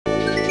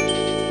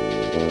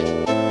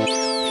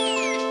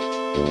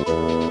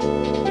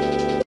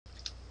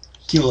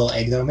Cute little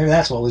egg, though. Maybe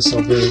that's what was so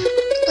rude.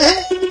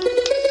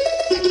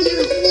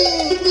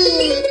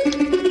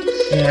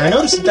 Yeah, I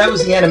noticed that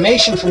was the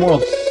animation from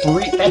World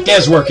 3. That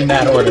does work in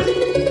that order.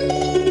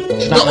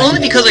 Well, only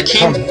because I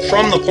came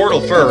from the portal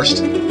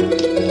first.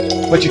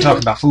 What you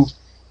talking about, fool?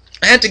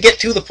 I had to get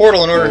to the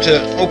portal in order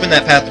to open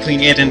that path between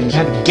it and... You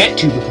had to get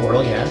to the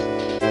portal, yeah.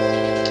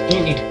 You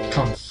didn't need to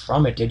come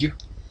from it, did you?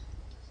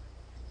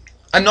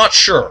 I'm not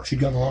sure. If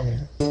you'd gone along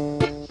there.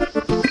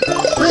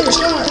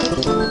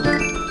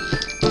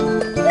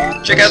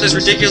 Check out this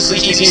ridiculously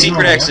easy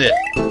secret exit.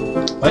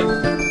 What?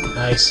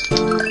 Nice.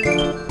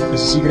 There's a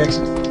secret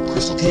exit.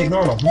 Crystal Cave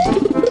normal.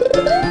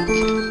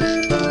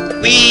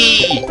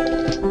 Whee!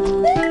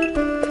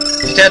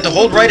 Just had to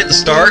hold right at the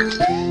start.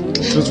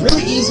 So it's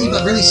really easy,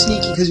 but really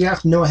sneaky, because you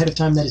have to know ahead of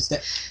time that it's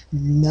that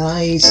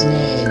nice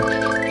name.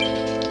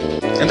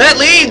 And that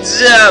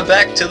leads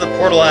back to the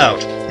portal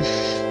out.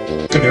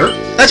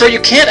 That's right,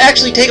 you can't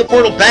actually take a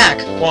portal back,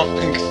 well,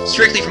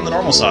 strictly from the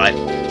normal side.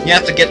 You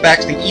have to get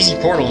back to the easy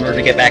portal in order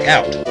to get back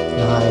out.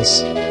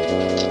 Nice.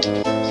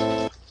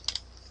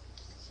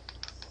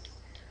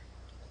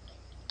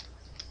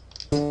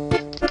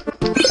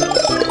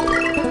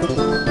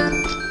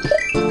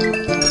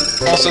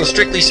 Also,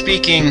 strictly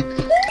speaking,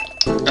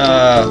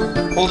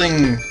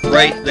 holding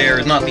right there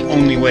is not the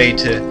only way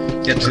to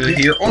get to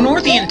here, or nor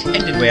the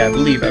intended way, I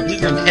believe. I believe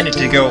you're intended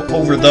to go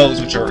over those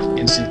which are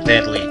instant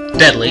deadly.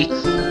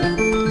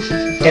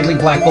 Deadly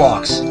black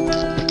blocks.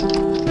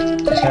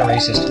 It's kind of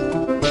racist.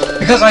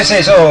 Because I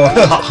say so.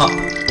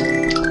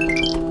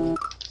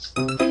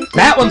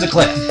 That one's a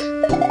cliff.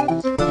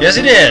 Yes,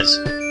 it is.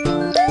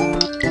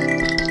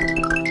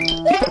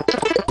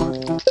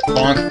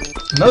 Bonk.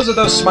 And those are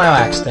those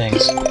Smilax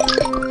things.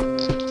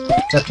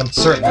 Except I'm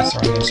certain that's the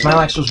wrong name.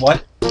 Smilax was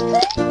what?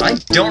 I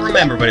don't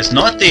remember, but it's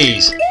not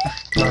these.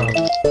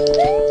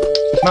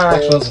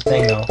 Smilax was a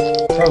thing, though.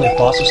 Probably a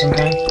boss of some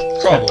kind.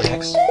 Probably.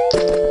 X.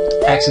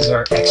 X's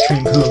are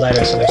extreme cool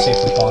letters, so they're safe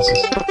from bosses.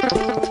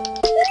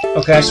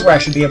 Okay, I swear I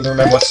should be able to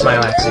remember what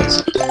Smilax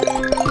is.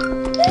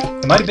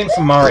 It might have been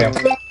from Mario.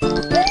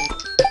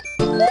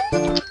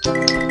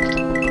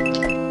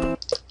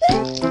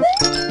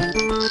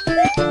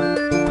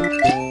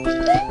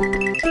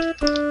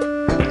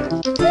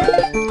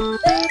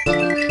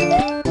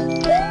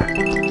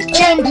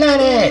 Gen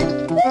Planet!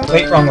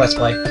 Wait, wrong Let's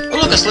Play. Oh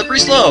look, a slippery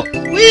slope!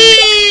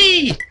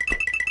 Whee!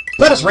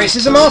 Let us race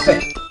him off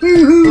it!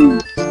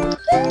 Woohoo!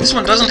 This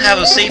one doesn't have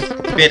a safe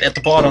bit at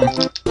the bottom,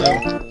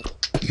 though.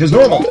 Because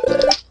normal.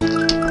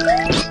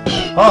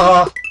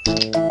 Haha.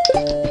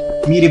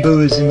 Meaty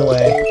Boo is in the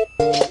way.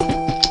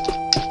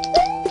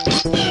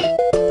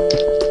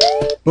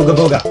 Booga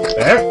booga.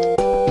 There.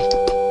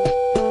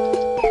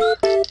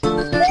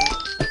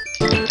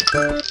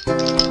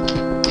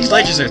 These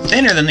ledges are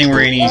thinner than they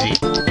were in Easy.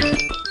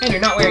 And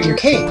you're not wearing your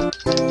cape.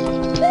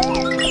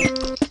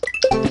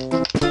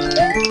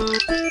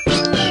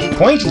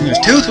 Pointy. There's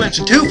 2 swims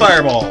and 2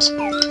 fireballs.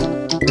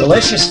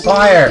 Delicious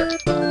fire.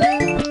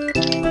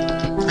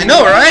 I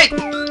know, right?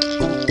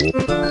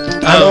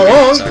 I'm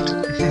wrong.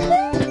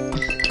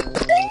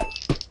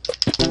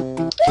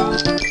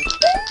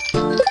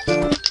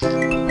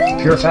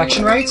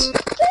 Purifaction rights?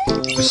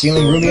 For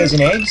sealing Rumias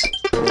and eggs?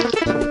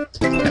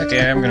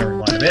 Okay, I'm gonna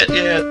rewind a bit.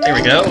 Yeah, there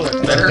we go.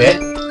 That's better. A bit.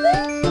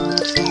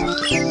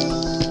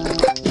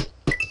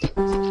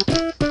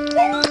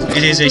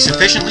 It is a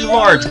sufficiently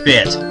large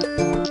bit.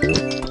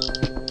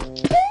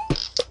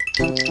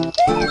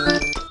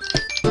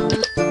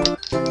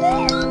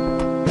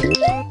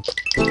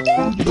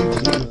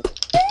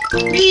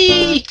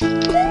 Whee!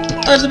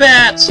 Dodge the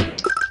bats!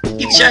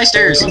 Eat the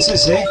shysters! What's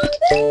this, eh?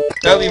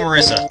 That would be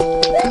Marisa.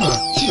 Huh,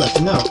 she left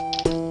a note.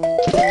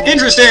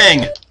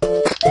 Interesting!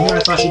 You know, I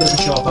thought she doesn't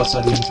show up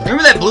outside the intro.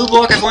 Remember that blue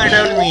block I pointed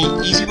out in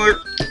the easy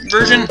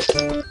version?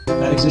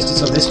 That existed,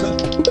 so this could?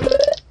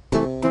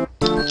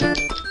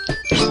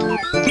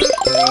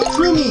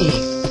 Shroomy!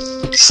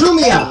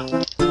 Shroomia!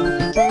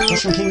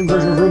 Mushroom Kingdom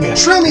version of Rumia.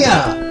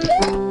 Shroomia!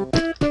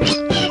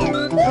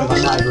 Or the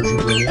high version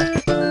of Rumia.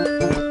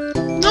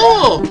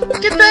 No!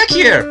 Get back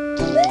here!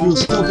 You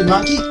stupid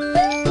monkey?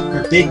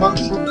 Or big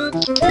monkey?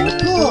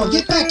 No,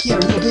 get back here,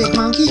 you big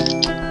monkey!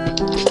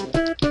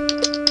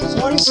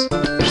 Sorry?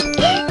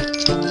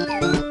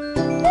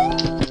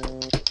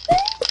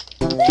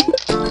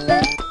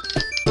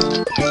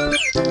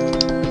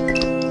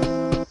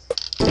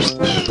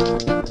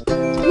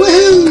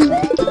 Woohoo!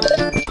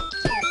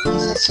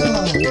 Is that so?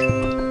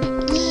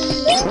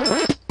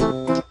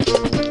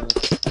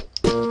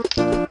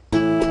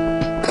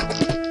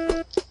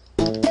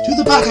 To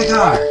the pocket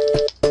car!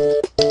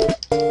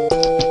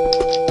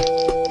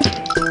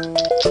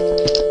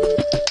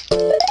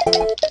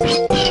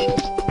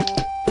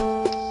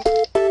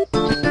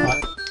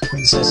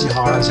 Princess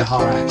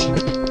Zahara action.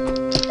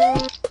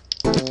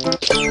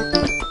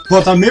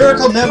 But the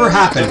miracle never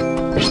happened.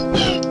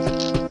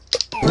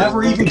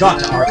 Never even got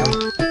to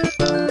Arkham.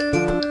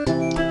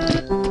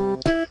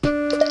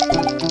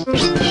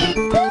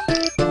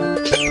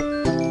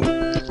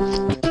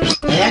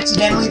 And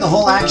accidentally the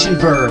whole action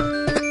verb.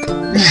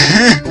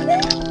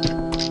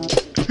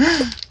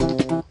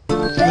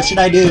 should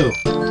I do?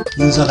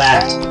 Use of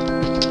that.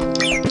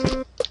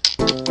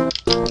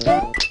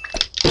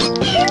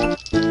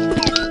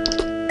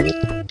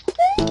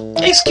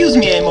 Excuse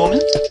me a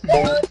moment.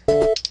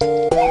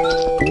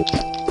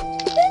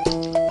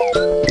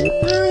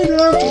 I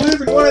don't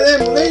live in one of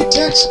them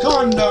latex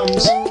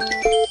condoms.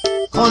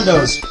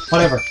 Condos,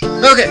 whatever.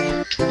 Okay.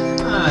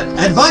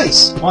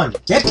 Advice. 1.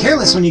 Get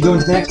careless when you go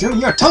into the next room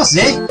and you're toast,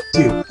 eh?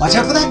 2. Watch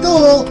out for that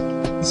goal.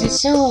 Is it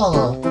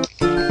so?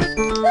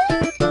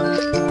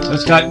 So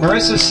it's got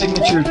Marisa's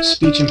signature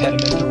speech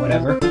impediment or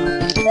whatever.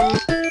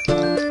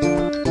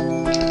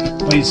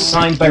 Plays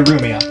signed by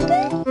Rumia.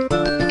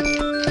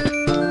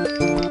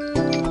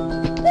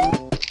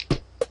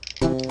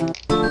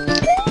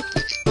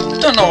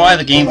 Don't know why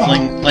the game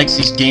likes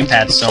these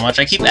gamepads so much.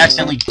 I keep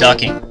accidentally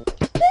ducking.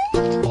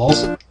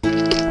 Also,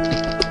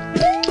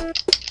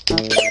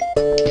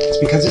 it's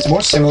because it's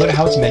more similar to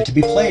how it's meant to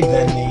be played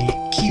than the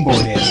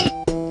keyboard is.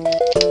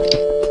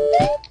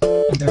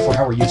 And therefore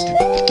how we're used to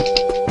it.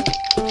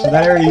 So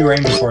that area you were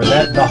aiming for, is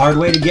that the hard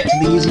way to get to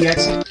the easy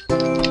exit?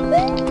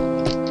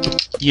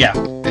 Yeah,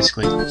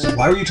 basically. So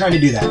why were you trying to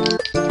do that?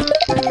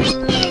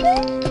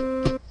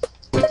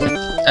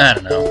 I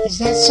don't know. Is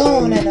that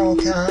so,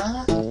 Nanoka?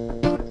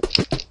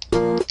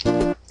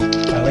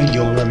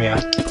 Bilingual Rumia.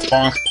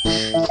 Bonk.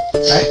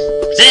 Right?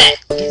 Zeh!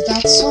 Is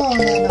that so,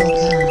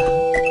 Nanoka?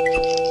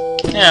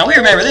 Yeah, we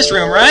remember this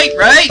room, right?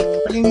 Right?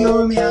 Bilingual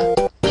Rumia.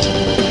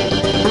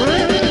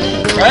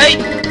 Right?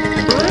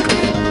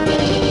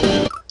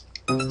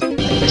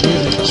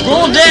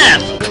 School of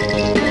Death!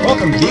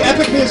 Welcome to the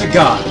Epic Music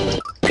God.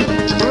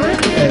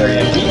 Hey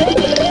there, MG.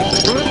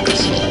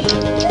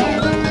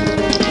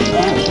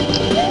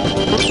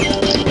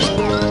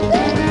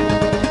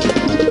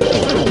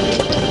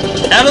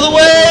 Out of the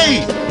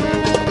way!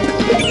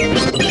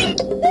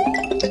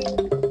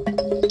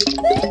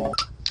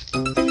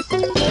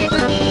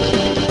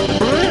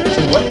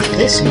 So what is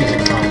this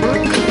music from?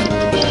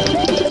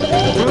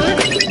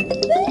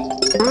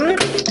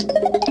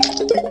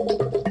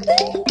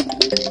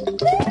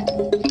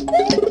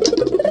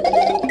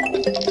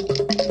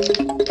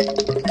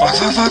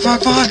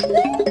 Fuck.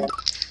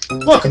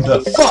 Welcome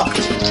to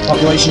Fucked!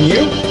 Population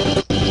U?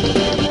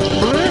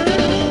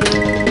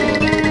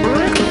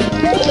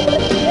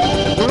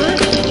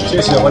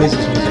 Seriously, what is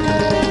this music?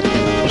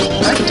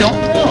 I don't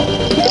know.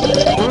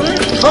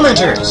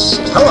 Commenters,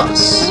 tell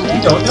us! We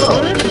don't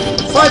know.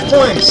 5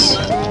 points!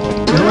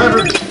 To whoever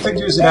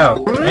figures it out,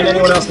 and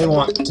anyone else they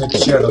want to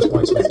share those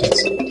points with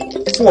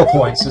gets 4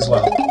 points as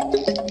well.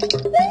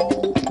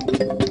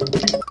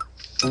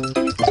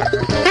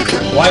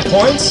 Why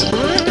points?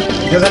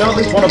 Because I know at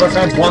least one of our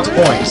fans wants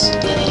points.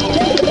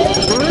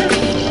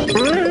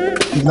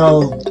 Even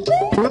though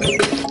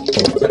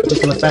that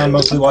particular fan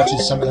mostly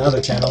watches some of the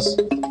other channels.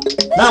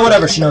 Nah,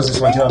 whatever, she knows this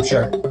one too, I'm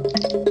sure.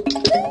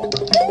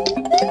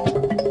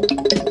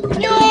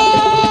 No!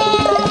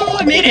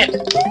 I made it!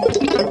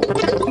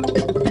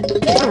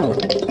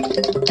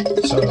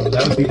 So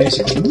that would be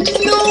basically... No,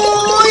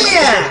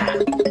 yeah!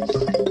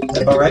 Is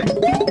that about right?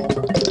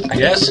 I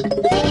guess.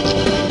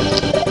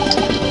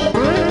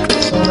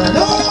 So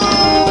no,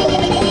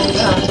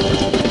 yeah.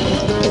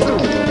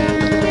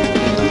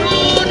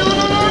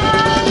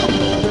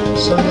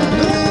 So no.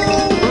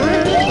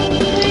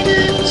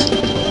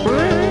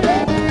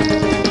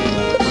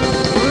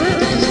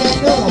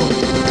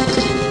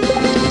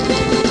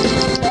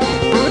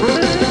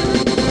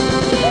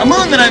 A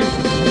moon that I'm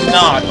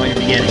not going to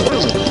be getting.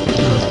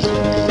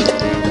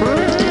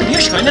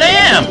 You're showing that I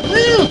am!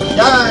 Woo!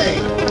 Die!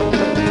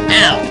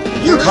 Ow!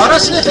 You caught a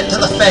sniffet to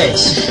the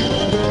face!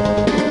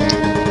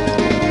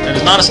 That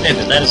is not a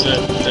sniffet, that is a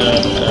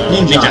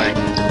Ninja. ninja.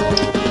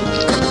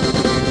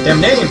 Them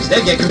names,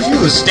 they get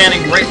confused.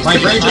 Standing right My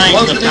brain just behind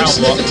loves the the name power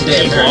block. Sniffet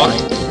today, apparently.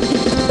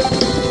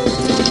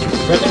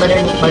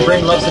 Apparently my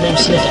brain loves the name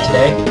Sniffet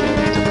today.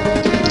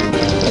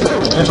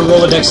 And for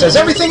Rolodex says,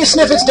 everything is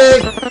Sniffet's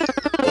Day!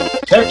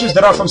 Characters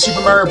that are from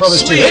Super Mario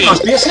Bros. 2, it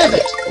must be a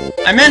Sniffet!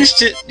 I managed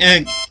to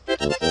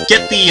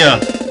get the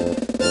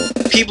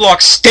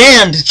P-block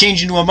stand to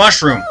change into a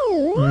mushroom.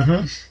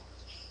 Mm-hmm.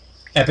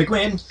 Epic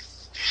win.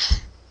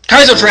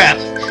 KAIZO trap!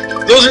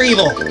 Those are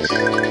evil.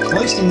 At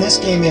least in this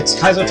game, it's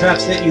KAIZO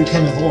traps that you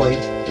can avoid.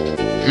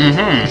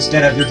 Mm-hmm.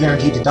 Instead of you're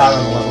guaranteed to die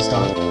when the level's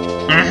done.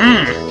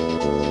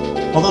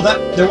 Mm-hmm.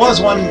 Although there was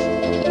one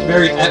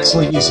very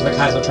excellent use of a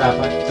KAIZO trap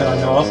that I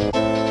know of.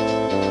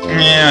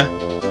 Yeah.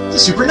 The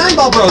Super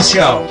 9-Ball Bros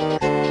show!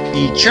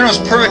 The Cherno's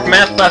Perfect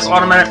Math Class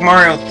Automatic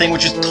Mario thing,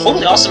 which is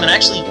totally awesome, and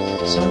actually,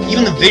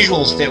 even the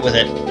visuals fit with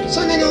it.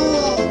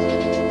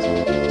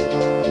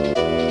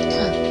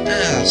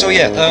 So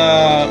yeah,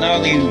 now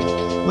the...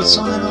 What's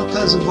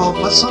Sonanoka's evolved?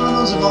 What's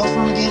Sonano's evolved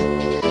from again?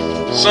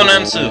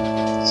 Sonansu.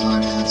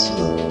 Sonansu.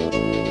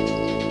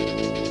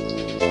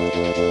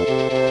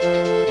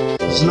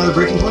 There's another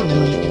breaking point, then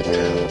we...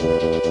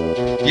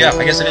 Yeah,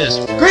 I guess it is.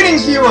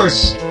 Greetings,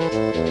 viewers!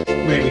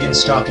 Wait, we didn't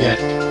stop yet.